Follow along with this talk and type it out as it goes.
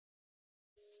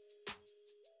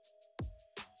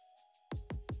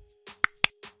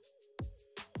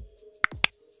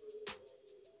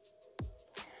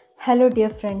Hello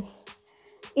dear friends,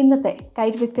 ഇന്നത്തെ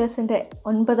KITE വിക്ടേഴ്സിൻ്റെ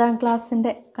 9ാം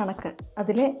ക്ലാസ്സിൻ്റെ കണക്ക്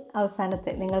അതിലെ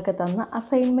അവസാനത്തെ നിങ്ങൾക്ക് തന്ന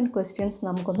അസൈൻമെൻറ്റ് ക്വസ്റ്റ്യൻസ്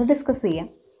നമുക്കൊന്ന് ഡിസ്കസ് ചെയ്യാം.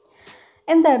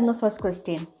 എന്തായിരുന്നു ഫസ്റ്റ്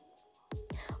ക്വസ്റ്റ്യൻ?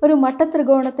 ഒരു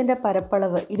മട്ടത്രികോണത്തിൻ്റെ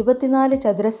പരപ്പളവ് 24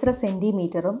 ചതുരശ്ര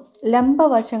സെൻറ്റിമീറ്ററും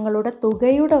ലംബവശങ്ങളുടെ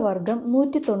തുകയുടെ വർഗം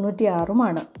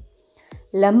 196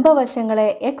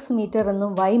 ലംബവശങ്ങളെ എക്സ് മീറ്റർ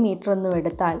എന്നും വൈ മീറ്റർ എന്നും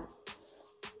എടുത്താൽ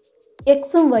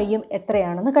എക്സും വൈയും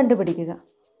എത്രയാണെന്ന് കണ്ടുപിടിക്കുക.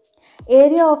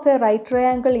 Area of a right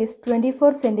triangle is 24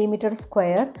 cm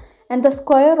square and the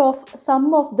square of sum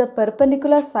of the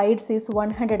perpendicular sides is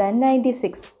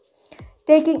 196.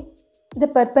 Taking the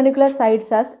perpendicular sides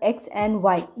as x and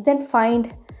y, then find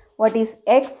what is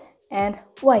x and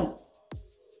y.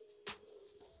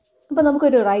 അപ്പോൾ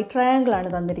നമുക്കൊരു right triangle ആണ്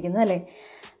തന്നിരിക്കുന്നത് അല്ലേ.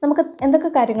 നമുക്ക്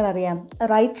എന്തൊക്കെ കാര്യങ്ങൾ അറിയാം?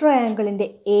 Right ട്രയാങ്കിളിൻ്റെ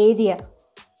area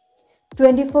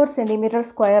 24 centimetre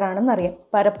square ആണെന്നറിയാം.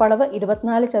 പരപ്പളവ്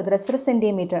 24 ചതുരശ്ര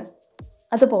സെൻറ്റിമീറ്റർ.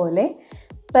 അതുപോലെ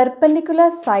പെർപെൻഡിക്കുലർ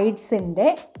സൈഡ്സിൻ്റെ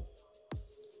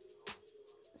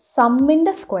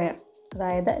സമ്മിൻ്റെ സ്ക്വയർ,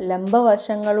 അതായത്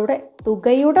ലംബവശങ്ങളുടെ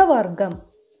തുകയുടെ വർഗം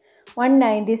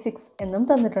 196 എന്നും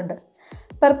തന്നിട്ടുണ്ട്.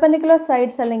 പെർപെൻഡിക്കുലർ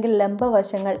സൈഡ്സ് അല്ലെങ്കിൽ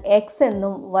ലംബവശങ്ങൾ എക്സ്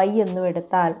എന്നും വൈ എന്നും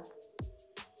എടുത്താൽ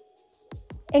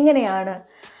എങ്ങനെയാണ്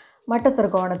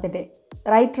മട്ടത്രികോണത്തിൻ്റെ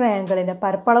റൈറ്റ് ട്രയാങ്കിളിൻ്റെ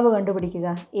പരപ്പളവ് കണ്ടുപിടിക്കുക?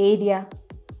 Area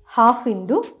half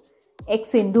into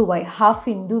X into Y, half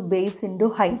into base into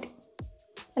height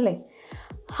അല്ലേ.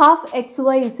 Half X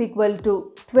Y is equal to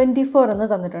 24 എന്ന്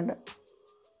തന്നിട്ടുണ്ട്.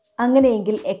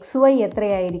 അങ്ങനെയെങ്കിൽ എക്സ് വൈ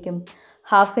എത്രയായിരിക്കും?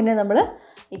 ഹാഫിനെ നമ്മൾ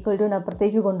ഈക്വൽ ടുവിന്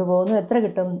അപ്പുറത്തേക്ക് കൊണ്ടുപോകുന്നു. എത്ര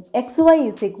കിട്ടും? X Y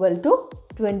is equal to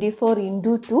 24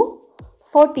 into 2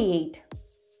 48.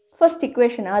 First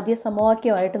equation, ആദ്യ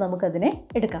സമവാക്യമായിട്ട് നമുക്കതിനെ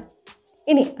എടുക്കാം.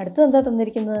 ഇനി അടുത്തത് എന്താ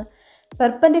തന്നിരിക്കുന്നത്?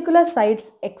 പെർപെൻഡിക്കുലർ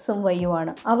സൈഡ്സ് എക്സും വൈയും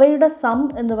ആണ്. അവയുടെ സം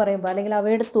എന്ന് പറയുമ്പോൾ അല്ലെങ്കിൽ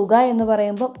അവയുടെ തുക എന്ന്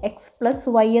പറയുമ്പോൾ എക്സ് പ്ലസ്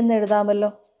വൈ എന്ന്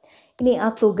എഴുതാമല്ലോ. ഇനി ആ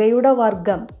തുകയുടെ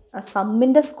വർഗം, ആ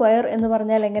സമ്മിൻ്റെ സ്ക്വയർ എന്ന്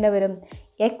പറഞ്ഞാൽ എങ്ങനെ വരും?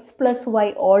 X plus Y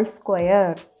all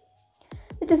square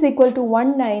which is equal to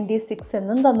 196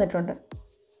 എന്നും തന്നിട്ടുണ്ട്.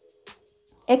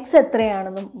 എക്സ്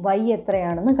എത്രയാണെന്നും വൈ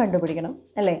എത്രയാണെന്നും കണ്ടുപിടിക്കണം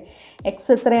അല്ലേ.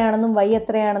 എക്സ് എത്രയാണെന്നും വൈ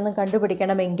എത്രയാണെന്നും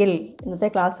കണ്ടുപിടിക്കണമെങ്കിൽ ഇന്നത്തെ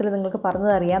ക്ലാസ്സിൽ നിങ്ങൾക്ക്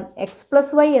പറഞ്ഞതറിയാം. X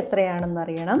plus Y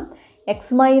എത്രയാണെന്നറിയണം,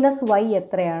 X minus Y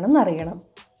എത്രയാണെന്നറിയണം.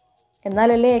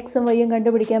 എന്നാലല്ലേ എക്സും വൈയും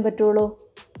കണ്ടുപിടിക്കാൻ പറ്റുള്ളൂ.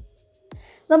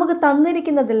 നമുക്ക്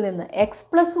തന്നിരിക്കുന്നതിൽ നിന്ന് X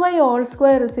plus Y all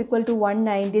square is equal to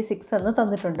 196 എന്ന്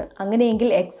തന്നിട്ടുണ്ട്. അങ്ങനെയെങ്കിൽ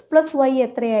എക്സ് പ്ലസ് വൈ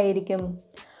എത്രയായിരിക്കും?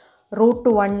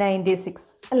 √196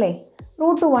 അല്ലേ.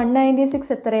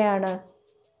 √196 എത്രയാണ്?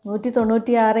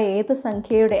 196 ഏത്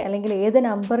സംഖ്യയുടെ അല്ലെങ്കിൽ ഏത്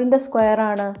നമ്പറിൻ്റെ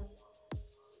സ്ക്വയറാണ്?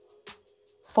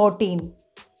 14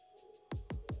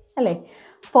 അല്ലേ.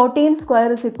 14 സ്ക്വയർ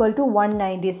ഇസ് ഈക്വൽ ടു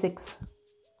 196.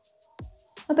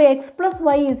 അപ്പോൾ X plus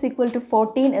Y is equal to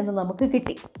 14 എന്ന് നമുക്ക്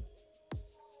കിട്ടി.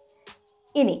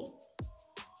 ഇനി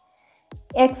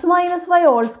X minus Y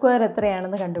all square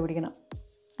എത്രയാണെന്ന് കണ്ടുപിടിക്കണം,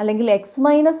 അല്ലെങ്കിൽ എക്സ്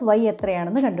മൈനസ് വൈ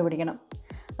എത്രയാണെന്ന് കണ്ടുപിടിക്കണം.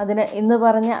 അതിന് ഇന്ന്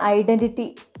പറഞ്ഞ ഐഡൻറ്റിറ്റി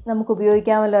നമുക്ക്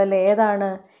ഉപയോഗിക്കാമല്ലോ അല്ലേ. ഏതാണ്?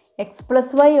 X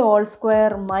plus Y all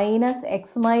square minus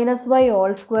X minus Y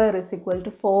all square is equal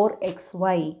to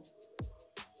 4xy.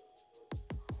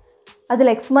 അതിൽ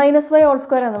X minus Y all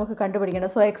square ആണ് നമുക്ക്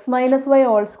കണ്ടുപിടിക്കണം. So X minus Y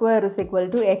all square is equal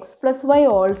to X plus Y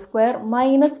all square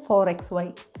minus 4xy.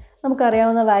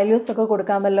 നമുക്കറിയാവുന്ന values ഒക്കെ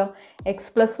കൊടുക്കാമല്ലോ. X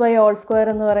plus Y all square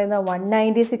എന്ന് പറയുന്നത്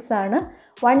 196 ആണ്.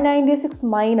 196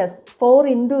 minus 4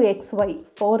 into X Y,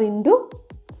 4 into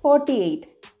 48,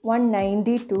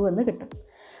 192 എന്ന് കിട്ടും.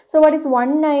 So what is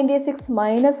 196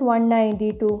 minus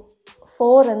 192?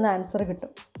 4 എന്ന answer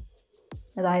കിട്ടും.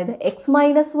 അതായത് X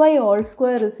minus Y all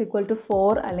square is equal to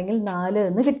 4 അല്ലെങ്കിൽ 4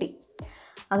 എന്ന് കിട്ടി.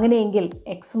 അങ്ങനെയെങ്കിൽ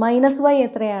എക്സ് മൈനസ് വൈ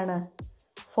എത്രയാണ്?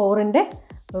 4ൻ്റെ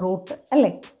റൂട്ട്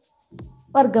അല്ലേ,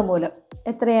 വർഗ്ഗമൂലം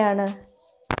എത്രയാണ്?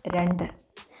 2.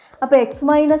 അപ്പോൾ എക്സ്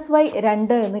മൈനസ് വൈ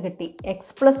 2 എന്ന് കിട്ടി.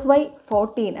 എക്സ് പ്ലസ് വൈ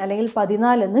 14 അല്ലെങ്കിൽ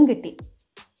 14 എന്നും കിട്ടി.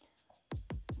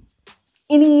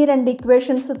 ഇനി ഈ രണ്ട്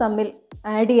ഇക്വേഷൻസ് തമ്മിൽ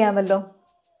ആഡ് ചെയ്യാമല്ലോ,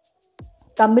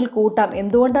 തമ്മിൽ കൂട്ടാം.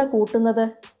 എന്തുകൊണ്ടാണ് കൂട്ടുന്നത്?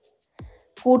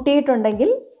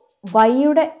 കൂട്ടിയിട്ടുണ്ടെങ്കിൽ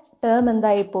വൈയുടെ ടേം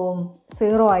എന്തായി പോവും?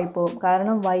 0 ആയി പോവും.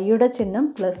 കാരണം വൈയുടെ ചിഹ്നം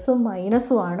പ്ലസും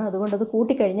മൈനസും ആണ്. അതുകൊണ്ട് അത്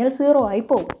കൂട്ടിക്കഴിഞ്ഞാൽ 0 ആയി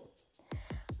പോവും.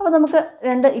 അപ്പോൾ നമുക്ക്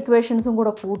രണ്ട് ഇക്വേഷൻസും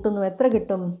കൂടെ കൂട്ടുന്നു. എത്ര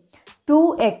കിട്ടും?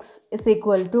 2x is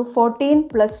equal to 14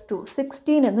 plus 2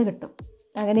 16 എന്ന് കിട്ടും.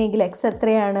 അങ്ങനെയെങ്കിൽ എക്സ്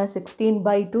എത്രയാണ്?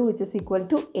 16/2 which is equal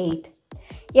to 8.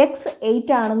 X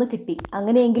 8 ആണെന്ന് കിട്ടി.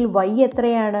 അങ്ങനെയെങ്കിൽ വൈ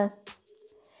എത്രയാണ്?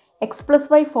 എക്സ് പ്ലസ്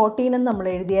വൈ 14 എന്ന് നമ്മൾ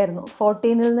എഴുതിയായിരുന്നു.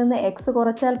 14ൽ നിന്ന് എക്സ്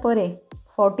കുറച്ചാൽ പോരെ?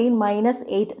 14 മൈനസ്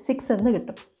 8 6 എന്ന്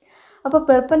കിട്ടും. അപ്പോൾ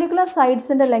പെർപെൻഡിക്കുലർ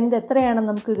സൈഡ്സിൻ്റെ ലെങ്ത് എത്രയാണെന്ന്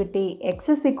നമുക്ക് കിട്ടി?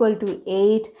 X is equal to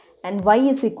 8 and y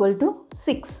is equal to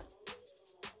 6.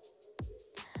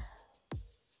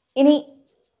 ഇനി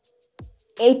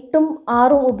 8ഉം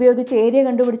 6ഉം ഉപയോഗിച്ച് ഏരിയ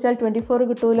കണ്ടുപിടിച്ചാൽ 24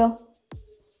 കിട്ടുമല്ലോ,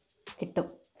 കിട്ടും.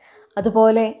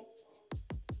 അതുപോലെ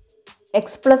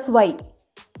എക്സ് പ്ലസ് വൈ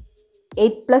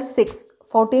 8 + 6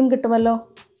 14 കിട്ടുമല്ലോ,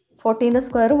 14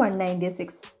 സ്ക്വയർ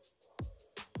 196.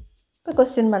 ഇപ്പോൾ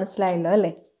ക്വസ്റ്റ്യൻ മനസ്സിലായല്ലോ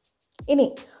അല്ലേ? ഇനി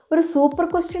ഒരു സൂപ്പർ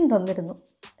ക്വസ്റ്റ്യൻ തന്നിരുന്നു.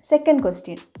 സെക്കൻഡ്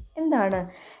ക്വസ്റ്റ്യൻ എന്താണ്?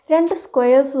 2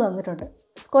 സ്ക്വയേഴ്സ് തന്നിട്ടുണ്ട്.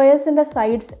 സ്ക്വയേഴ്സിൻ്റെ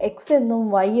സൈഡ്സ് എക്സ് എന്നും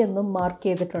വൈ എന്നും മാർക്ക്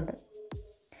ചെയ്തിട്ടുണ്ട്.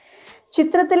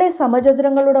 ചിത്രത്തിലെ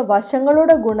സമചതുരങ്ങളുടെ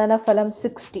വശങ്ങളുടെ ഗുണനഫലം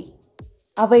 60.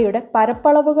 അവയുടെ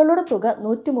പരപ്പളവുകളുടെ തുക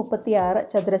 136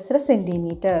 ചതുരശ്ര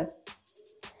സെൻറ്റിമീറ്റർ.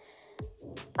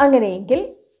 അങ്ങനെയെങ്കിൽ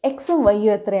എക്സും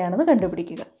വൈയും എത്രയാണെന്ന്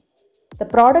കണ്ടുപിടിക്കുക. The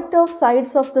product of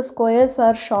sides of the squares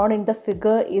are shown in the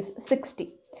figure is 60.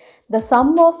 The sum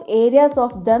of areas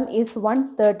of them is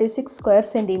 136 square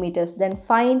centimeters. Then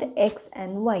find x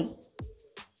and y.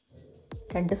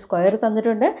 2 square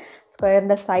തന്നിട്ടുണ്ട്.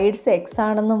 സ്ക്വയറിൻ്റെ സൈഡ്സ് എക്സ്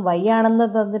ആണെന്നും Y ആണെന്നും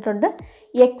തന്നിട്ടുണ്ട്.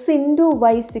 X into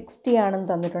Y 60 ആണെന്ന്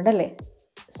തന്നിട്ടുണ്ട് അല്ലേ?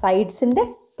 സൈഡ്സിൻ്റെ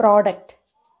product,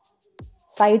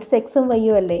 sides എക്സും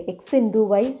വൈയും അല്ലേ? എക്സ് ഇൻറ്റു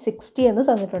വൈ 60 എന്ന്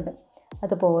തന്നിട്ടുണ്ട്.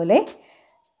 അതുപോലെ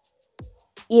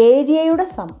ഏരിയയുടെ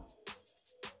സം,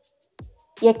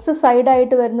 എക്സ്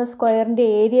സൈഡായിട്ട് വരുന്ന സ്ക്വയറിൻ്റെ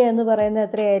ഏരിയ എന്ന് പറയുന്നത്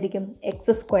എത്രയായിരിക്കും?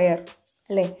 എക്സ് സ്ക്വയർ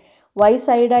അല്ലേ? വൈ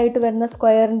സൈഡായിട്ട് വരുന്ന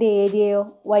സ്ക്വയറിൻ്റെ ഏരിയയോ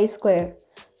Y square.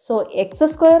 So X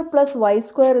square plus Y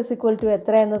square is equal to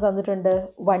എത്ര എന്ന് തന്നിട്ടുണ്ട്?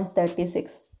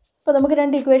 136. അപ്പോൾ നമുക്ക്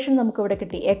 2 ഇക്വേഷൻ നമുക്കിവിടെ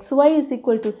കിട്ടി. X Y is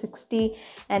equal to 60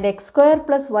 and X square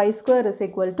plus Y square is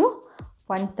equal to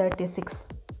 136.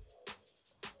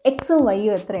 എക്സും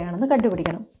വൈയും എത്രയാണെന്ന്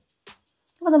കണ്ടുപിടിക്കണം.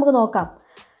 അപ്പോൾ നമുക്ക് നോക്കാം.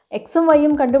 എക്സും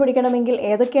വൈയും കണ്ടുപിടിക്കണമെങ്കിൽ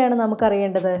ഏതൊക്കെയാണ്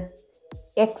നമുക്കറിയേണ്ടത്?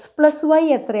 എക്സ് പ്ലസ് വൈ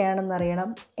എത്രയാണെന്ന് അറിയണം,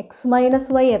 എക്സ്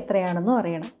മൈനസ് വൈ എത്രയാണെന്നും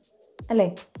അറിയണം അല്ലേ?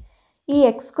 ഈ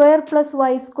എക്സ് സ്ക്വയർ പ്ലസ്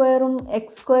വൈ സ്ക്വയറും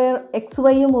എക്സ്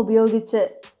വൈയും ഉപയോഗിച്ച്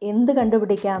എന്ത്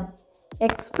കണ്ടുപിടിക്കാം?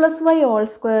 എക്സ് പ്ലസ് വൈ ഹോൾ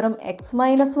സ്ക്വയറും എക്സ്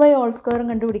മൈനസ് വൈ ഹോൾ സ്ക്വയറും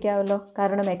കണ്ടുപിടിക്കാമല്ലോ.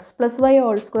 കാരണം X plus Y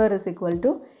whole square is equal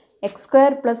to X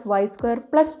square plus Y square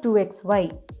plus 2xy.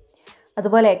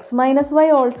 അതുപോലെ X minus Y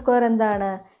whole square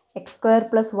എന്താണ്? X square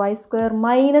plus Y square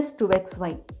minus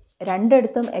 2xy.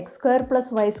 രണ്ടിടത്തും X square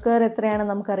plus Y square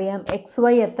എത്രയാണെന്ന് നമുക്കറിയാം, X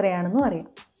Y എത്രയാണെന്നും അറിയാം.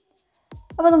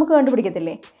 അപ്പോൾ നമുക്ക്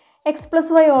കണ്ടുപിടിക്കത്തില്ലേ? X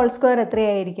plus Y whole square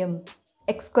എത്രയായിരിക്കും?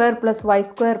 X square plus Y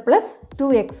square plus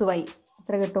 2xy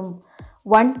എത്ര കിട്ടും?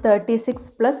 136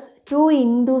 പ്ലസ് 2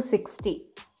 ഇൻറ്റു 60.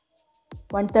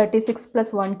 136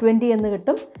 പ്ലസ് 120 എന്ന്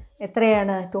കിട്ടും.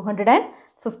 എത്രയാണ്?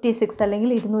 256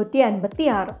 അല്ലെങ്കിൽ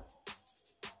 256.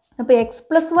 അപ്പോൾ X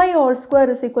plus Y whole square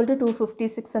is equal to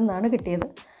 256 എന്നാണ് കിട്ടിയത്.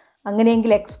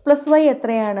 അങ്ങനെയെങ്കിൽ എക്സ് പ്ലസ് വൈ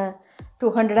എത്രയാണ്?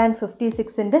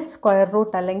 256ൻ്റെ സ്ക്വയർ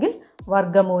റൂട്ട് അല്ലെങ്കിൽ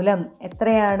വർഗ്ഗമൂലം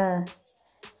എത്രയാണ്?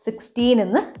 16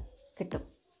 എന്ന് കിട്ടും.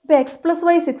 ഇപ്പോൾ എക്സ് പ്ലസ്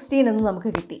വൈ 16 എന്ന്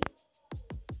നമുക്ക് കിട്ടി.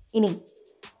 ഇനി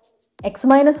എക്സ്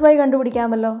മൈനസ് വൈ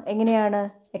കണ്ടുപിടിക്കാമല്ലോ. എങ്ങനെയാണ്?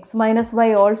 X minus Y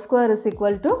whole square is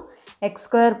equal to X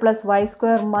square plus Y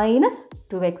square minus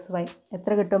 2xy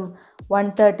എത്ര കിട്ടും?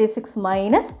 136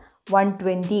 minus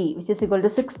 120 which is equal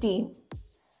to 16.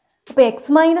 അപ്പോൾ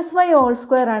X minus Y whole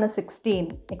square ആണ് 16.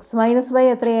 X minus Y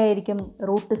എത്രയായിരിക്കും?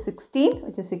 Root 16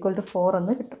 which is equal to 4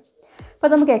 എന്ന് കിട്ടും. അപ്പോൾ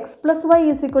നമുക്ക് X plus Y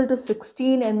is equal to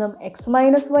 16 എന്നും X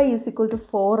minus Y is equal to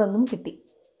 4 എന്നും കിട്ടി.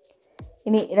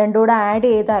 ഇനി രണ്ടുകൂടെ ആഡ്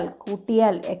ചെയ്താൽ,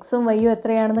 കൂട്ടിയാൽ എക്സും വൈയും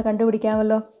എത്രയാണെന്ന്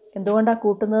കണ്ടുപിടിക്കാമല്ലോ. എന്തുകൊണ്ടാണ്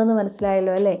കൂട്ടുന്നതെന്ന്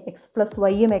മനസ്സിലായല്ലോ അല്ലേ? എക്സ് പ്ലസ്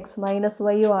വൈയും എക്സ് മൈനസ്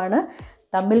വൈയും ആണ്.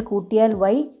 തമ്മിൽ കൂട്ടിയാൽ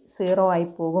വൈ 0 ആയി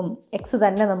പോകും. എക്സ്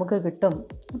തന്നെ നമുക്ക് കിട്ടും.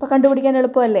 അപ്പോൾ കണ്ടുപിടിക്കാൻ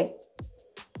എളുപ്പമല്ലേ?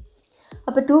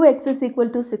 അപ്പോൾ 2x is equal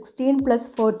to 16 plus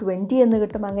 4 20 എന്ന്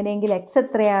കിട്ടും. അങ്ങനെയെങ്കിൽ എക്സ്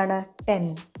എത്രയാണ്? 10.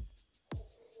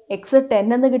 എക്സ്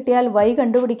 10 എന്ന് കിട്ടിയാൽ വൈ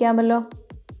കണ്ടുപിടിക്കാമല്ലോ.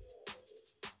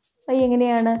 വൈ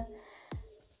എങ്ങനെയാണ്?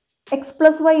 X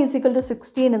plus Y is equal to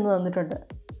 16 എന്ന് തന്നിട്ടുണ്ട്.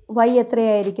 വൈ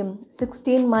എത്രയായിരിക്കും?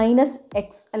 16 മൈനസ്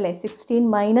എക്സ് അല്ലേ? 16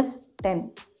 മൈനസ് 10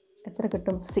 എത്ര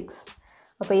കിട്ടും? 6.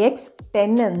 അപ്പോൾ എക്സ്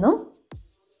 10 എന്നും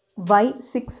വൈ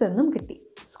 6 എന്നും കിട്ടി.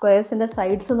 സ്ക്വയേഴ്സിൻ്റെ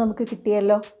സൈഡ്സ് നമുക്ക്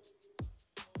കിട്ടിയല്ലോ.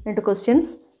 2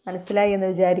 ക്വസ്റ്റ്യൻസ് മനസ്സിലായി എന്ന്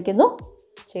വിചാരിക്കുന്നു.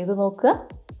 ചെയ്തു നോക്കുക.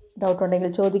 ഡൗട്ട്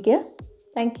ഉണ്ടെങ്കിൽ ചോദിക്കുക.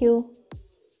 Thank you.